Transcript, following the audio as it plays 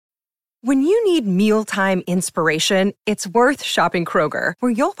When you need mealtime inspiration, it's worth shopping Kroger,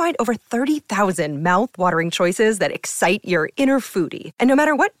 where you'll find over 30,000 mouth-watering choices that excite your inner foodie. And no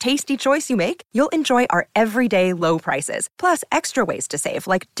matter what tasty choice you make, you'll enjoy our everyday low prices, plus extra ways to save,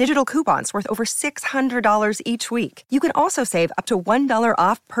 like digital coupons worth over $600 each week. You can also save up to $1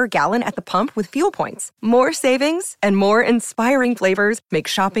 off per gallon at the pump with fuel points. More savings and more inspiring flavors make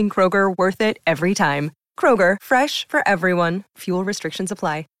shopping Kroger worth it every time. Kroger, fresh for everyone. Fuel restrictions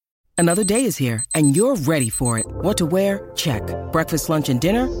apply. Another day is here, and you're ready for it. What to wear? Check. Breakfast, lunch, and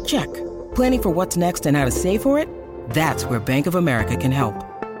dinner? Check. Planning for what's next and how to save for it? That's where Bank of America can help.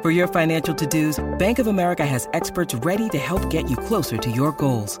 For your financial to-dos, Bank of America has experts ready to help get you closer to your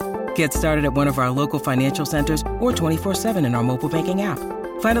goals. Get started at one of our local financial centers or 24/7 in our mobile banking app.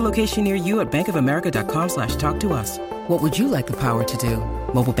 Find a location near you at bankofamerica.com/talktous. What would you like the power to do?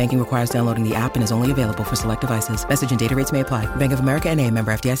 Mobile banking requires downloading the app and is only available for select devices. Message and data rates may apply. Bank of America N.A.,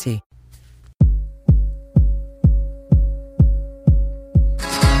 member FDIC.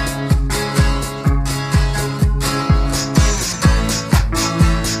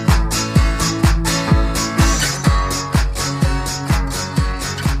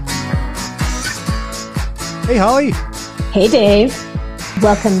 Hey, Holly. Hey, Dave.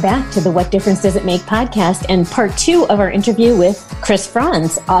 Welcome back to the What Difference Does It Make podcast and part 2 of our interview with Chris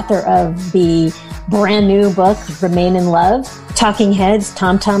Franz, author of the brand new book, Remain in Love, Talking Heads,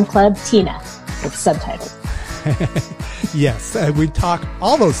 Tom Tom Club, Tina. It's subtitled. Yes, we talk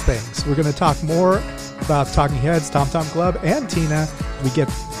all those things. We're going to talk more about Talking Heads, Tom Tom Club, and Tina. We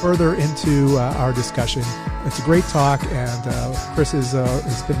get further into our discussion. It's a great talk, and Chris is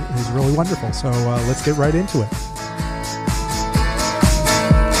really wonderful. So let's get right into it.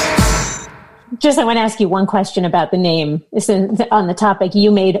 Just I want to ask you one question about the name. This is on the topic.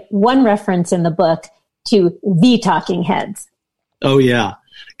 You made one reference in the book to the Talking Heads. Oh, yeah,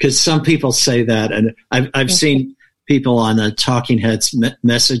 because some people say that, and I've seen people on the Talking Heads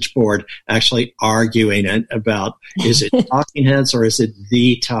message board actually arguing about, is it Talking Heads or is it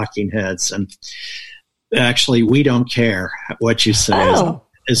the Talking Heads? And actually, we don't care what you say,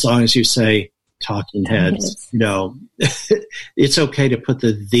 as long as you say Talking Heads. You know, it's okay to put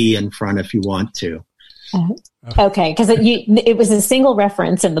the in front if you want to. Okay, because it was a single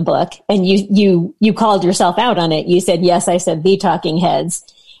reference in the book, and you called yourself out on it. You said, yes, I said the Talking Heads,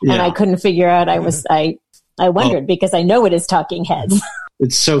 and I couldn't figure out. I wondered because I know it is Talking Heads.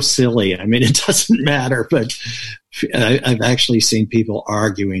 It's so silly. I mean, it doesn't matter, but I've actually seen people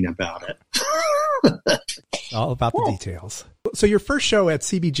arguing about it. All about the details. So your first show at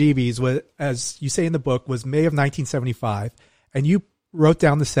CBGB's was, as you say in the book, was May of 1975, and you wrote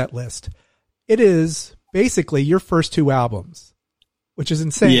down the set list. It is basically your first 2 albums, which is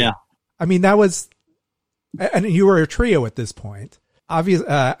insane. Yeah. I mean, that was, and you were a trio at this point. Obviously,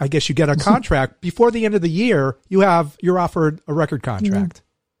 I guess you get a contract before the end of the year. You're offered a record contract.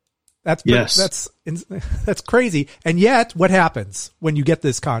 That's crazy. And yet, what happens when you get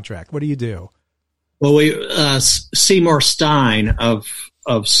this contract? What do you do? Well, Seymour Stein of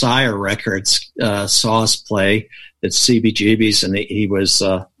Sire Records saw us play at CBGB's, and he was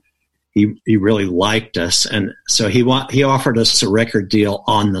he really liked us, and so he offered us a record deal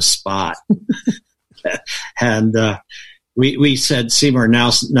on the spot, and we said, Seymour,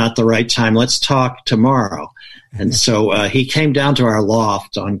 now's not the right time. Let's talk tomorrow. And so he came down to our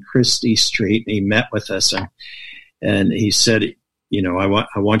loft on Christie Street, and he met with us, and he said, you know,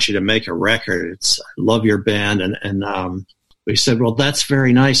 I want you to make a record. I love your band. And we said, well, that's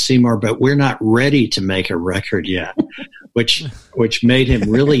very nice, Seymour, but we're not ready to make a record yet, which made him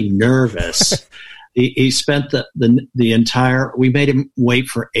really nervous. He spent the entire, we made him wait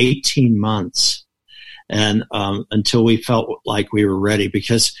for 18 months and until we felt like we were ready,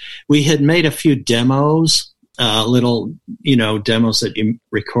 because we had made a few demos, little, demos that you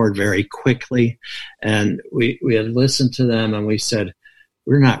record very quickly. And we had listened to them and we said,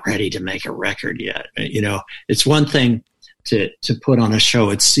 we're not ready to make a record yet. It's one thing to put on a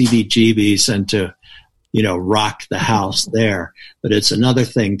show at CBGB's and to, rock the house there. But it's another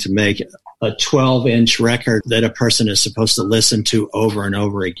thing to make a 12-inch record that a person is supposed to listen to over and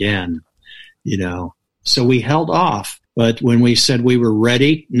over again, So we held off. But when we said we were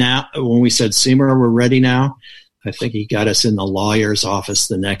ready now, when we said, Seymour, we're ready now, I think he got us in the lawyer's office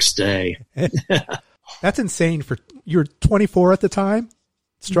the next day. That's insane. You were 24 at the time,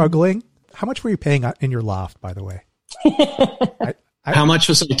 struggling. How much were you paying in your loft, by the way? How much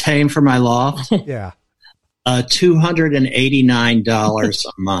was I paying for my loft? Yeah. $289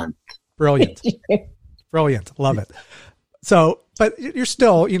 a month. Brilliant. Brilliant. Love it. So, but you're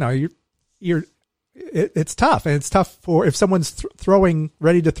still, you're it's tough. And it's tough for if someone's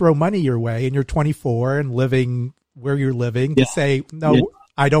ready to throw money your way and you're 24 and living where you're living to say, no,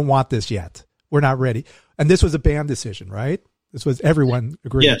 I don't want this yet. We're not ready. And this was a band decision, right? This was everyone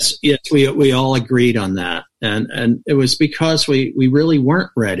agreed. Yes, we all agreed on that, and it was because we really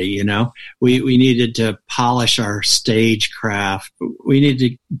weren't ready. You know, we needed to polish our stagecraft. We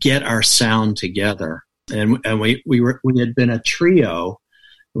needed to get our sound together, and we had been a trio.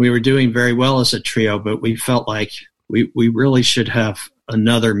 We were doing very well as a trio, but we felt like we really should have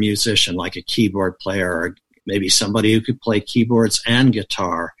another musician, like a keyboard player, or maybe somebody who could play keyboards and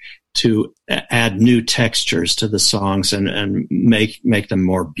guitar, to add new textures to the songs and make them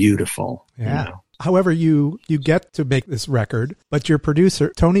more beautiful. Yeah. You know? However, you get to make this record, but your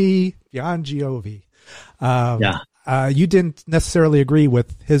producer, Tony Bongiovi, you didn't necessarily agree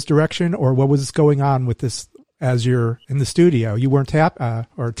with his direction or what was going on with this as you're in the studio. You weren't happy,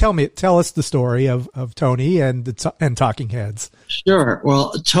 or tell us the story of Tony and Talking Heads. Sure.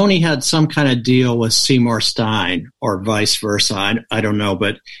 Well, Tony had some kind of deal with Seymour Stein, or vice versa. I don't know,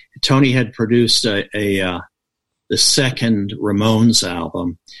 but Tony had produced the second Ramones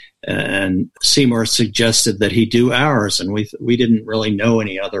album, and Seymour suggested that he do ours, and we didn't really know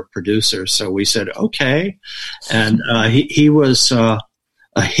any other producers, so we said okay. And he was a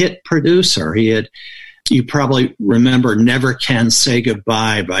hit producer. You probably remember Never Can Say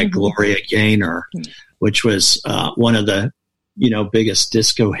Goodbye by Gloria Gaynor, which was one of the biggest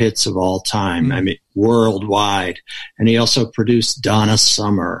disco hits of all time. I mean, worldwide. And he also produced Donna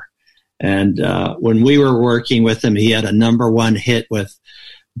Summer. And when we were working with him, he had a number one hit with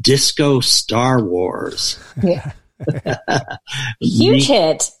Disco Star Wars. Yeah. Huge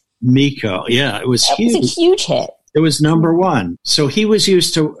hit. Miko. Yeah, it was huge. It was a huge hit. It was number one. So he was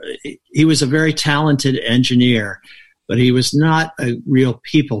a very talented engineer, but he was not a real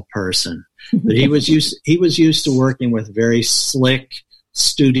people person. But he was used to working with very slick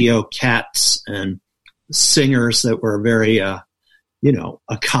studio cats and singers that were very,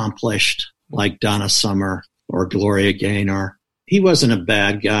 accomplished, like Donna Summer or Gloria Gaynor. He wasn't a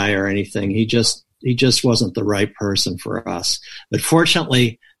bad guy or anything. He just wasn't the right person for us. But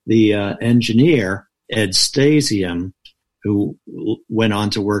fortunately, the engineer, Ed Stasium, who went on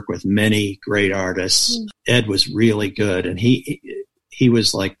to work with many great artists. Ed was really good, and he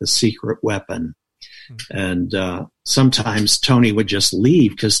was like the secret weapon. And sometimes Tony would just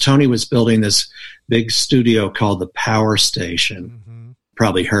leave because Tony was building this big studio called the Power Station.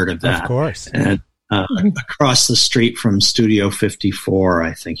 Probably heard of that. Of course. And across the street from Studio 54,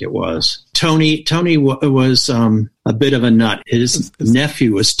 I think it was. Tony was a bit of a nut. His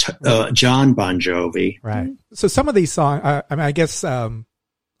nephew was John Bon Jovi. Right. So some of these songs, I guess I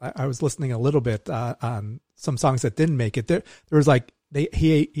was listening a little bit on some songs that didn't make it. There was like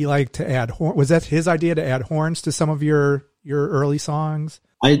he liked to add horn. Was that his idea to add horns to some of your early songs?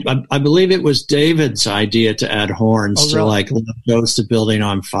 I believe it was David's idea to add horns to like Love Goes to Building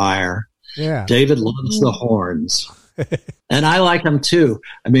on Fire. Yeah, David loves the horns, and I like them too.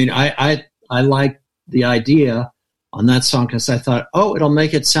 I mean, I like the idea on that song because I thought, it'll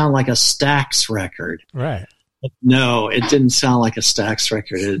make it sound like a Stax record. Right. But no, it didn't sound like a Stax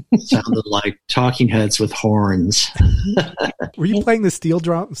record. It sounded like Talking Heads with horns. Were you playing the steel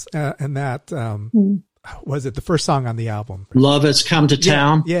drums and that? Was it the first song on the album? Love Has Come to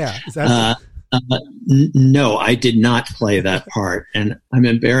Town. Yeah. Is that no, I did not play that part, and I'm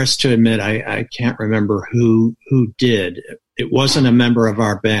embarrassed to admit I can't remember who did. It wasn't a member of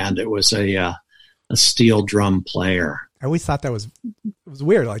our band. It was a steel drum player. I always thought that was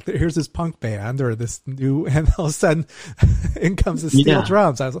weird. Like, here's this punk band or this new, and all of a sudden, in comes the steel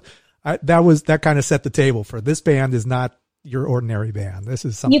drums. That kind of set the table for this band is not your ordinary band. This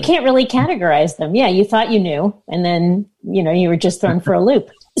is something you can't really categorize them. Yeah, you thought you knew, and then you were just thrown for a loop.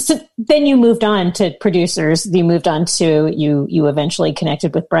 So then you moved on to producers. You moved on to you eventually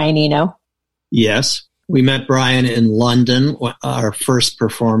connected with Brian Eno. Yes, we met Brian in London. Our first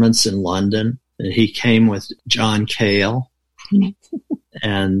performance in London. He came with John Cale,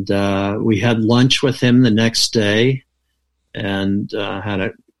 and we had lunch with him the next day and had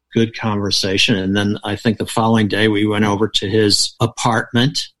a good conversation. And then I think the following day we went over to his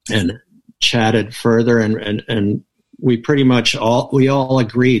apartment and chatted further, and we pretty much all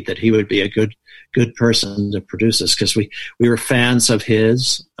agreed that he would be a good person to produce us because we were fans of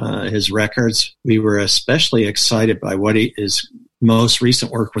his records. We were especially excited by his most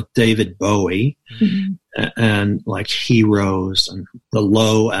recent work with David Bowie and like Heroes and the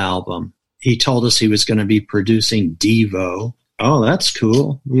Low album. He told us he was going to be producing Devo. oh, that's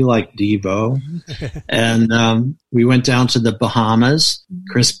cool. We like Devo. And we went down to the Bahamas.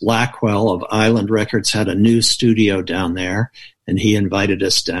 Chris Blackwell of Island Records had a new studio down there, and he invited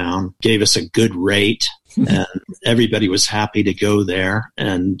us down, gave us a good rate, and everybody was happy to go there.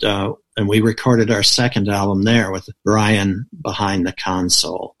 And we recorded our second album there with Brian behind the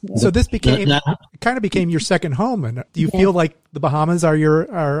console. So this kind of became your second home. And do you feel like the Bahamas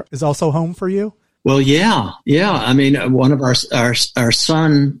is also home for you? Well, yeah. I mean, one of our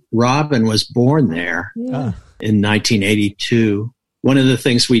son Robin was born there in 1982. One of the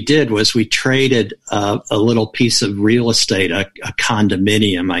things we did was we traded a little piece of real estate, a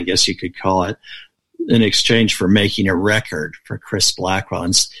condominium, I guess you could call it, in exchange for making a record for Chris Blackwell.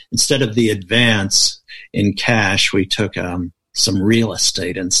 Instead of the advance in cash, we took some real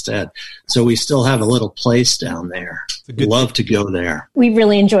estate instead. So we still have a little place down there. Love to go there. We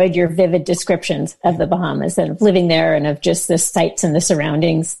really enjoyed your vivid descriptions of the Bahamas and of living there and of just the sights and the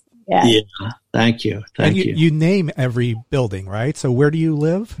surroundings. Yeah. Thank you. You name every building, right? So where do you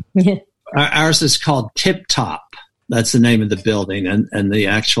live? Ours is called Tip Top. That's the name of the building. And the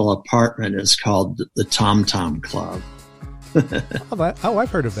actual apartment is called the Tom Tom Club. I've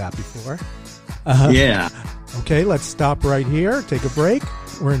heard of that before. Yeah. Okay, let's stop right here. Take a break.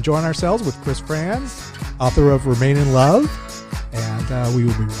 We're enjoying ourselves with Chris Frantz, author of Remain in Love. And we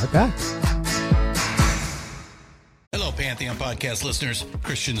will be right back. Hello, Pantheon Podcast listeners.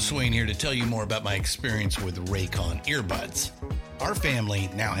 Christian Swain here to tell you more about my experience with Raycon earbuds. Our family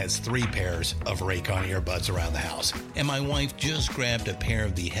now has 3 pairs of Raycon earbuds around the house, and my wife just grabbed a pair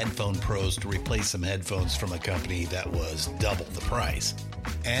of the Headphone Pros to replace some headphones from a company that was double the price.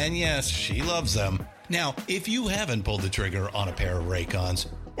 And yes, she loves them. Now, if you haven't pulled the trigger on a pair of Raycons,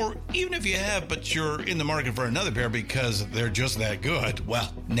 or even if you have, but you're in the market for another pair because they're just that good,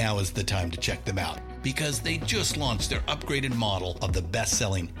 well, now is the time to check them out, because they just launched their upgraded model of the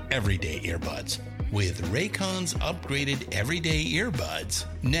best-selling everyday earbuds. With Raycon's upgraded everyday earbuds,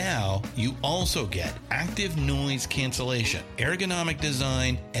 now you also get active noise cancellation, ergonomic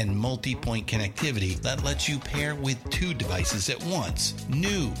design, and multi-point connectivity that lets you pair with 2 devices at once.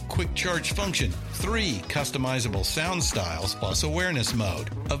 New quick charge function, 3 customizable sound styles, plus awareness mode.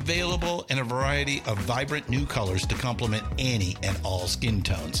 Available in a variety of vibrant new colors to complement any and all skin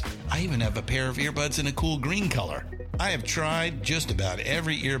tones. I even have a pair of earbuds in a cool green color. I have tried just about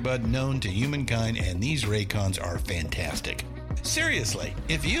every earbud known to humankind, and these Raycons are fantastic. Seriously,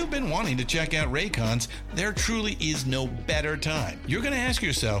 if you've been wanting to check out Raycons, there truly is no better time. You're going to ask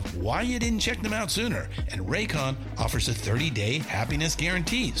yourself why you didn't check them out sooner, and Raycon offers a 30-day happiness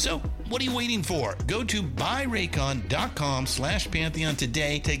guarantee. So what are you waiting for? Go to buyraycon.com/Pantheon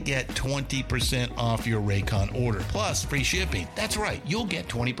today to get 20% off your Raycon order, plus free shipping. That's right, you'll get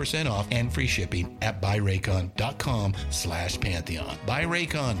 20% off and free shipping at buyraycon.com/Pantheon.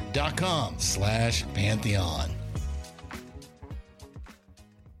 buyraycon.com/Pantheon.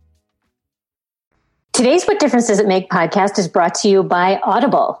 Today's What Difference Does It Make podcast is brought to you by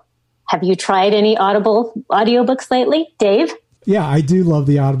Audible. Have you tried any Audible audiobooks lately, Dave? Yeah, I do love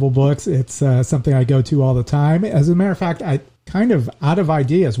the Audible books. It's something I go to all the time. As a matter of fact, I kind of out of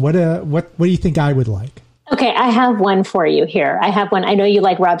ideas. What do you think I would like? Okay, I have one for you here. I have one. I know you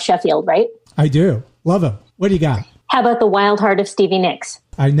like Rob Sheffield, right? I do. Love him. What do you got? How about The Wild Heart of Stevie Nicks?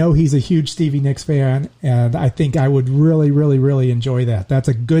 I know he's a huge Stevie Nicks fan, and I think I would really, really, really enjoy that. That's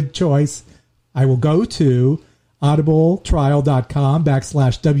a good choice. I will go to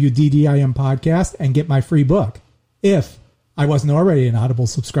audibletrial.com/WDDIM podcast and get my free book if I wasn't already an Audible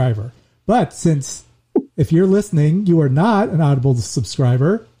subscriber. But if you're listening, you are not an Audible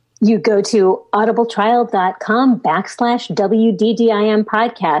subscriber. You go to audibletrial.com/WDDIM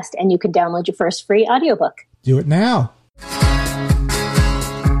podcast and you can download your first free audiobook. Do it now.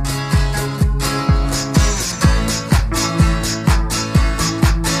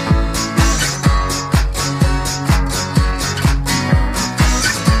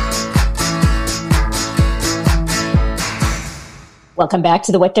 Welcome back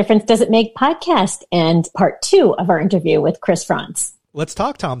to the What Difference Does It Make podcast and part 2 of our interview with Chris Frantz. Let's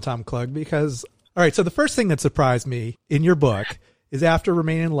talk Tom Tom Club because, all right, so the first thing that surprised me in your book is after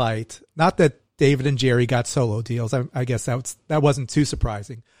Remain in Light, not that David and Jerry got solo deals. I guess that wasn't too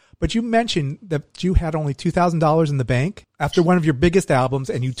surprising. But you mentioned that you had only $2,000 in the bank after one of your biggest albums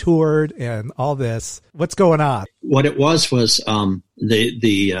and you toured and all this. What's going on? What it was the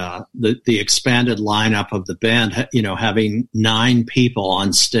expanded lineup of the band, having 9 people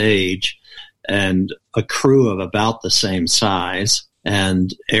on stage and a crew of about the same size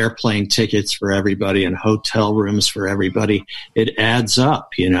and airplane tickets for everybody and hotel rooms for everybody. It adds up,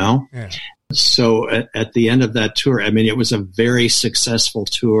 Yeah. So at the end of that tour, I mean, it was a very successful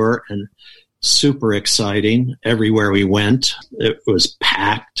tour and super exciting. Everywhere we went, it was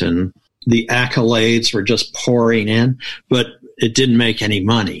packed and the accolades were just pouring in, but it didn't make any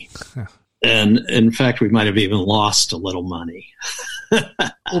money. And in fact, we might have even lost a little money.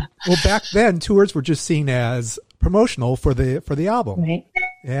 well, back then, tours were just seen as promotional for the album. Right.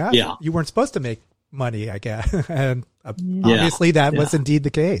 Yeah. You weren't supposed to make money, I guess. And obviously that was indeed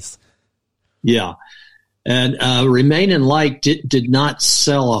the case. Yeah. And Remain in Light did not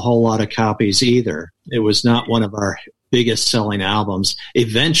sell a whole lot of copies either. It was not one of our biggest selling albums.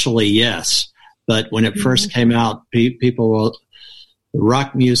 Eventually, yes. But when it first came out, people,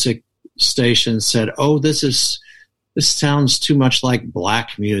 rock music stations said, "Oh, this sounds too much like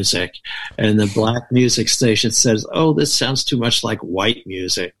black music." And the black music station says, "Oh, this sounds too much like white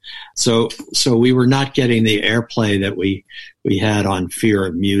music." So we were not getting the airplay that we had on Fear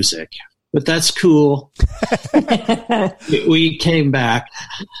of Music. But that's cool. We came back.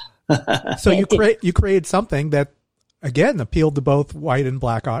 So you created something that, again, appealed to both white and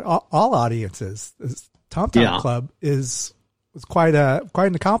black all audiences. Tom Tom Club was quite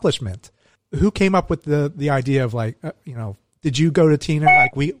an accomplishment. Who came up with the idea of did you go to Tina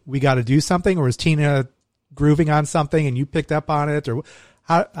like we got to do something, or was Tina grooving on something and you picked up on it, or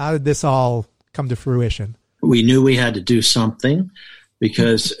how did this all come to fruition? We knew we had to do something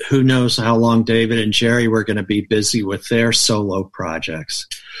because who knows how long David and Jerry were going to be busy with their solo projects.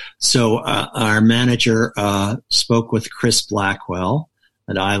 So our manager spoke with Chris Blackwell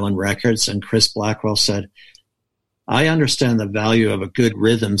at Island Records, and Chris Blackwell said, "I understand the value of a good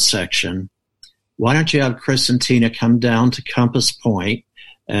rhythm section. Why don't you have Chris and Tina come down to Compass Point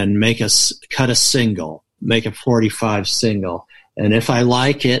and cut a single, make a 45 single. And if I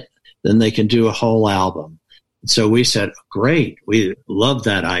like it, then they can do a whole album." So we said, great, we love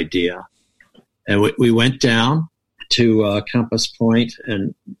that idea. And we went down to Compass Point,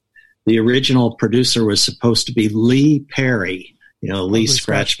 and the original producer was supposed to be Lee Perry, Lee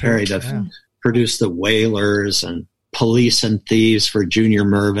Scratch Perry, that produced the Wailers and Police and Thieves for Junior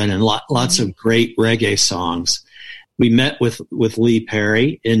Murvin and lots of great reggae songs. We met with Lee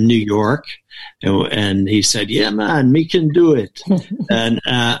Perry in New York, and he said, "Yeah, man, me can do it." And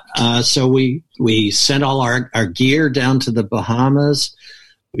so we sent all our gear down to the Bahamas.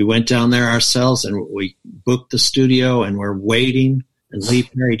 We went down there ourselves, and we booked the studio, and we're waiting, and Lee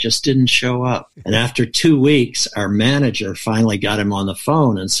Perry just didn't show up. And after 2 weeks, our manager finally got him on the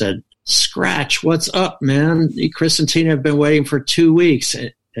phone and said, "Scratch, what's up, man? Chris and Tina have been waiting for 2 weeks."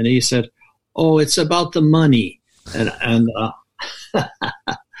 And he said, "Oh, it's about the money." And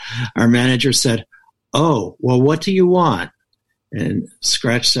our manager said, "Oh, well, what do you want?" And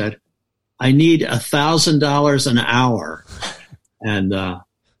Scratch said, "I need $1,000 an hour." And our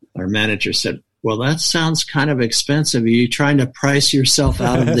manager said, "Well, that sounds kind of expensive. Are you trying to price yourself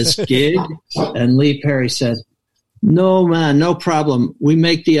out of this gig?" And Lee Perry said, "No, man, no problem. We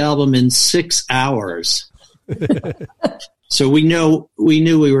make the album in 6 hours." So we knew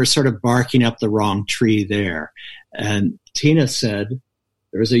we were sort of barking up the wrong tree there. And Tina said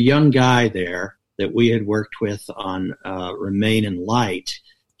there was a young guy there that we had worked with on Remain in Light.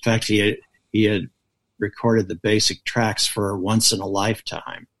 In fact, he had recorded the basic tracks for Once in a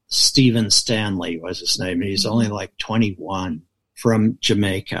Lifetime. Stephen Stanley was his name. And he's only like 21, from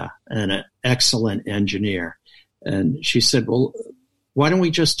Jamaica, and an excellent engineer. And she said, "Well, why don't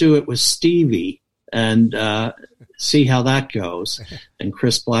we just do it with Stevie and see how that goes?" And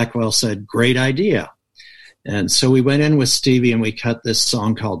Chris Blackwell said, "Great idea." And so we went in with Stevie, and we cut this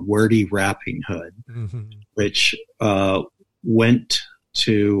song called Wordy Rapping Hood, which went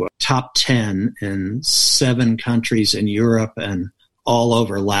to top 10 in 7 countries in Europe and all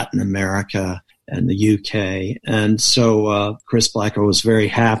over Latin America and the UK. And so Chris Blackwell was very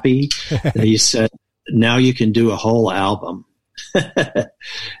happy. And he said, "Now you can do a whole album."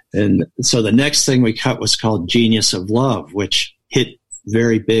 And so the next thing we cut was called Genius of Love, which hit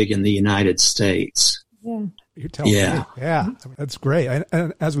very big in the United States. Yeah. You're telling me. Yeah. That's great.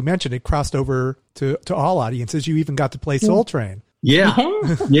 And as we mentioned, it crossed over to all audiences. You even got to play Soul Train.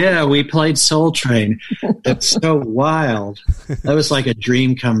 Yeah, we played Soul Train. It's so wild. That was like a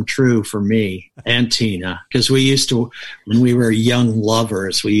dream come true for me and Tina, because we used to, when we were young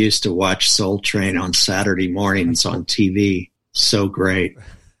lovers, we used to watch Soul Train on Saturday mornings on TV. So great.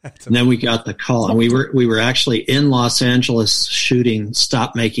 And then we got the call, and we were actually in Los Angeles shooting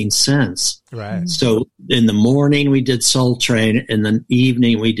Stop Making Sense. Right. So in the morning we did Soul Train, in the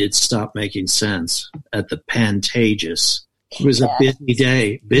evening we did Stop Making Sense at the Pantages. It was a busy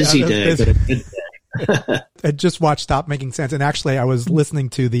day, but a good day. I just watched Stop Making Sense, and actually I was listening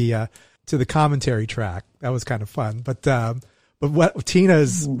to the to the commentary track. That was kind of fun. But what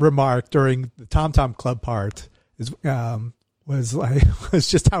Tina's remark during the Tom Tom Club part is was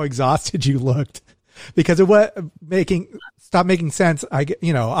just how exhausted you looked, because it was stopped making sense.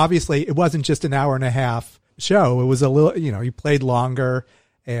 Obviously it wasn't just an hour and a half show. It was a little, you played longer,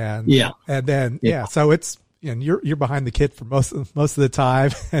 and then so it's, you're behind the kit for most of the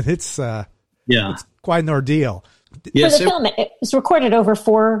time, and it's quite an ordeal. Yes, for the film, it was recorded over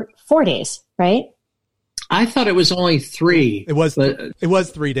four days, right? I thought it was only 3. It was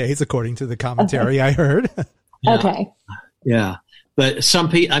 3 days, according to the commentary. Okay. I heard. Okay. Yeah, but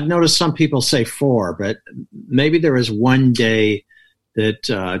I've noticed some people say 4, but maybe there was one day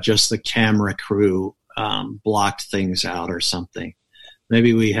that just the camera crew blocked things out or something.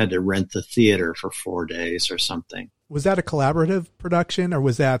 Maybe we had to rent the theater for 4 days or something. Was that a collaborative production, or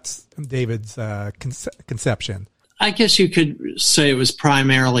was that David's conception? I guess you could say it was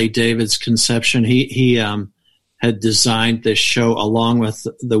primarily David's conception. He had designed this show along with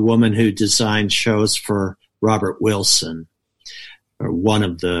the woman who designed shows for Robert Wilson, or one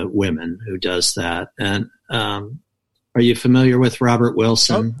of the women who does that. And are you familiar with Robert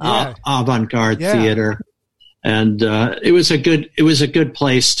Wilson? Oh, yeah. Avant-garde theater. And it was a good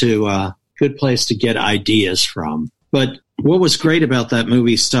place to get ideas from. But what was great about that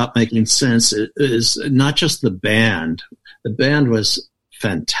movie, Stop Making Sense, is not just the band. The band was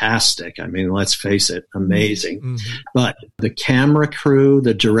fantastic. I mean, let's face it, amazing. Mm-hmm. But the camera crew,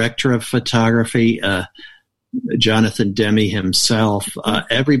 the director of photography, Jonathan Demme himself,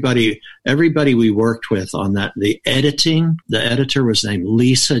 everybody we worked with on that. The editor was named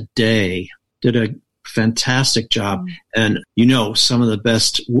Lisa Day, did a fantastic job. And some of the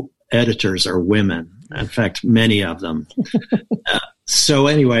best editors are women. In fact, many of them. So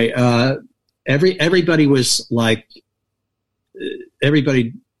anyway, everybody was like,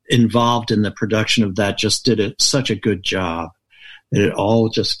 everybody involved in the production of that just did such a good job that it all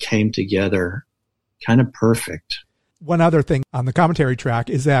just came together kind of perfect. One other thing on the commentary track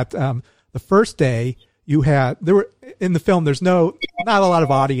is that the first day in the film, there's not a lot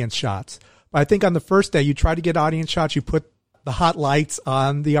of audience shots. But I think on the first day, you try to get audience shots, you put the hot lights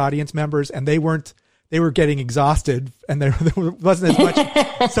on the audience members, and they were getting exhausted, and there wasn't as much,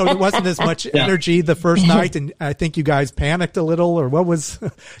 so there wasn't as much energy the first night. And I think you guys panicked a little, or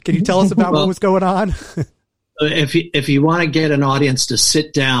can you tell us about what was going on? If you want to get an audience to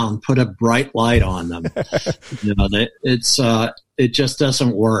sit down, put a bright light on them. It just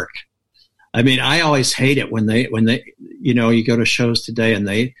doesn't work. I mean, I always hate it when they you go to shows today and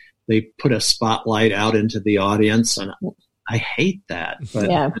they put a spotlight out into the audience, and I hate that.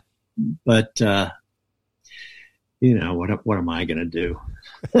 But what am I going to do?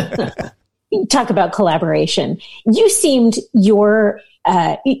 Talk about collaboration. You seemed your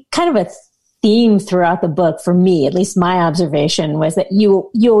kind of a theme throughout the book, for me, at least my observation, was that you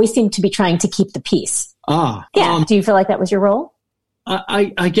always seemed to be trying to keep the peace. Do you feel like that was your role?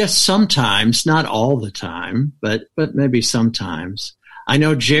 I guess sometimes, not all the time, but maybe sometimes. I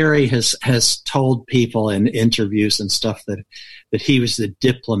know Jerry has told people in interviews and stuff that he was the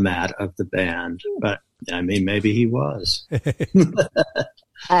diplomat of the band, but I mean, maybe he was.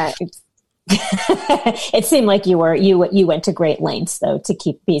 It seemed like you went to great lengths though to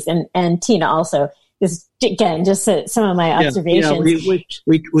keep peace, and Tina also. Just some of my observations.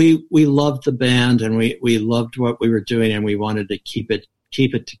 We loved the band, and we loved what we were doing, and we wanted to keep it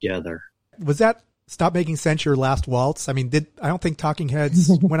together. Was that Stop Making Sense your last waltz? I mean, I don't think Talking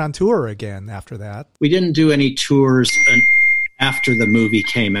Heads went on tour again after that. We didn't do any tours after the movie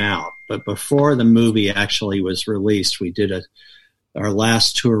came out, but before the movie actually was released, we did our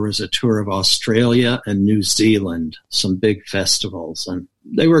last tour was a tour of Australia and New Zealand, some big festivals, and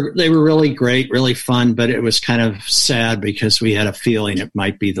they were really great, really fun, but it was kind of sad because we had a feeling it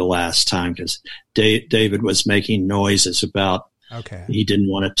might be the last time, because David was making noises about he didn't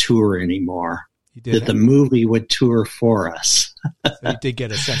want to tour anymore, that the movie would tour for us. So you did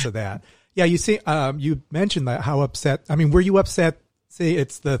get a sense of that. Yeah, you see, you mentioned that how upset. I mean, were you upset? See,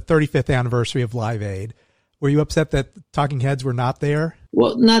 it's the 35th anniversary of Live Aid. Were you upset that Talking Heads were not there?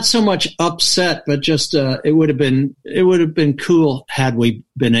 Well, not so much upset, but just it would have been cool had we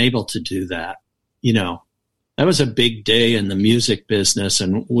been able to do that. That was a big day in the music business,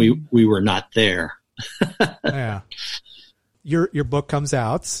 and we were not there. Yeah. Your book comes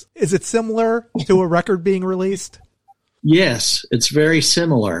out. Is it similar to a record being released? Yes, it's very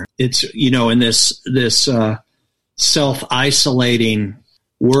similar. It's in this self-isolating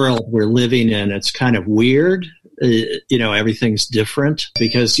world we're living in, it's kind of weird. Everything's different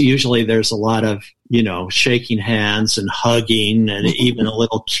because usually there's a lot of shaking hands and hugging and even a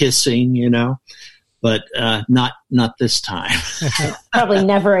little kissing, but not this time. Probably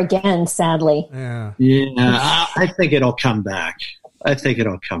never again, sadly. Yeah. Yeah, I think it'll come back. I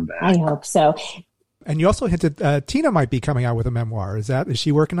hope so. And you also hinted Tina might be coming out with a memoir. Is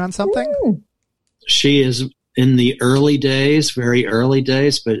she working on something? She is in the early days, very early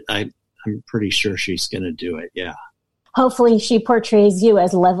days, but I'm pretty sure she's going to do it. Yeah. Hopefully she portrays you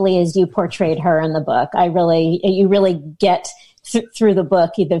as lovely as you portrayed her in the book. You really get through the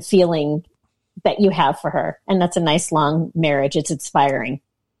book the feeling that you have for her. And that's a nice long marriage. It's inspiring.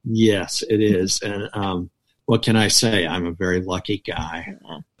 Yes, it is. And what can I say? I'm a very lucky guy.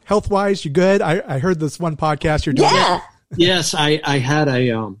 Yeah. Health-wise, you good? I heard this one podcast you're doing. Yeah. Yes, I had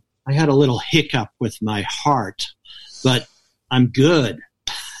a little hiccup with my heart, but I'm good.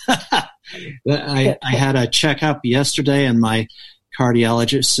 I had a checkup yesterday, and my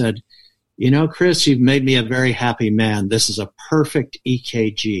cardiologist said, Chris, you've made me a very happy man. This is a perfect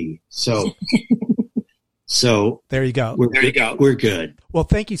EKG. So there you go. We're good. Well,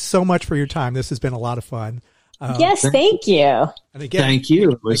 thank you so much for your time. This has been a lot of fun. Yes, thank you. And again, thank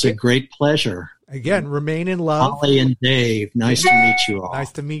you. It was a great pleasure. Again, remain in love. Holly and Dave, nice to meet you all.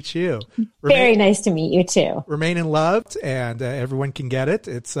 Nice to meet you. Very nice to meet you too. Remain in Love, and everyone can get it.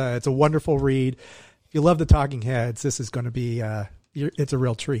 It's a wonderful read. If you love the Talking Heads, this is going to be it's a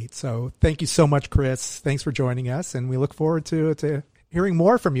real treat. So thank you so much, Chris. Thanks for joining us, and we look forward to hearing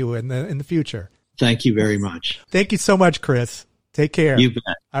more from you in the future. Thank you very much. Thank you so much, Chris. Take care. You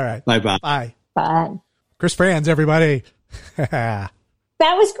bet. All right. Bye-bye. Bye. Bye. Chris Frantz, everybody. That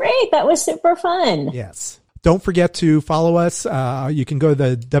was great. That was super fun. Yes. Don't forget to follow us. You can go to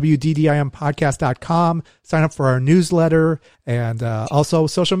the WDDIMpodcast.com, sign up for our newsletter, and also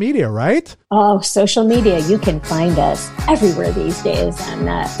social media, right? Oh, social media. You can find us everywhere these days. On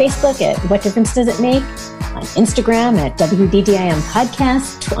Facebook at What Difference Does It Make? On Instagram at WDDIM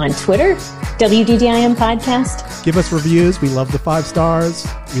Podcast. On Twitter, WDDIM Podcast. Give us reviews. We love the 5 stars.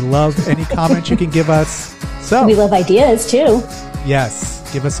 We love any comments you can give us. So we love ideas, too. Yes.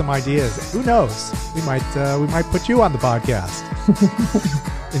 Give us some ideas. Who knows? We might put you on the podcast.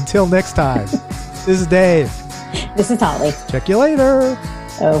 Until next time, this is Dave. This is Holly. Check you later.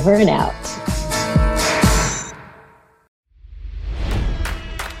 Over and out.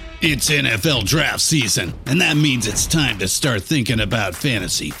 It's NFL draft season, and that means it's time to start thinking about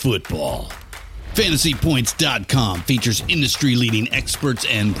fantasy football. FantasyPoints.com features industry-leading experts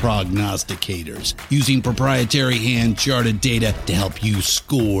and prognosticators using proprietary hand-charted data to help you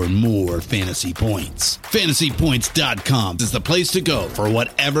score more fantasy points. FantasyPoints.com is the place to go for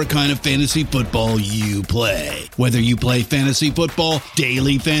whatever kind of fantasy football you play. Whether you play fantasy football,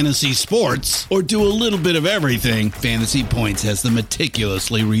 daily fantasy sports, or do a little bit of everything, Fantasy Points has the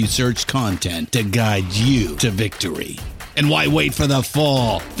meticulously researched content to guide you to victory. And why wait for the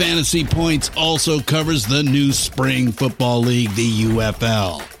fall? Fantasy Points also covers the new spring football league, the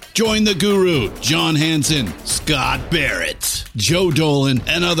UFL. Join the guru, John Hansen, Scott Barrett, Joe Dolan,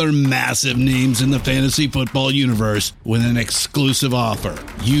 and other massive names in the fantasy football universe with an exclusive offer.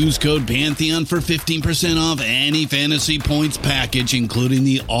 Use code Pantheon for 15% off any Fantasy Points package, including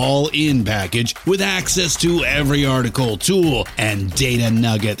the all-in package, with access to every article, tool, and data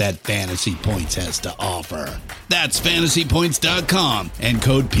nugget that Fantasy Points has to offer. That's FantasyPoints.com and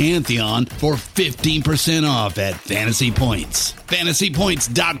code Pantheon for 15% off at Fantasy Points.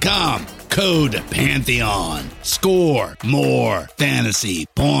 FantasyPoints.com, code Pantheon. Score more fantasy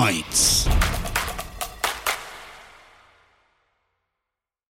points.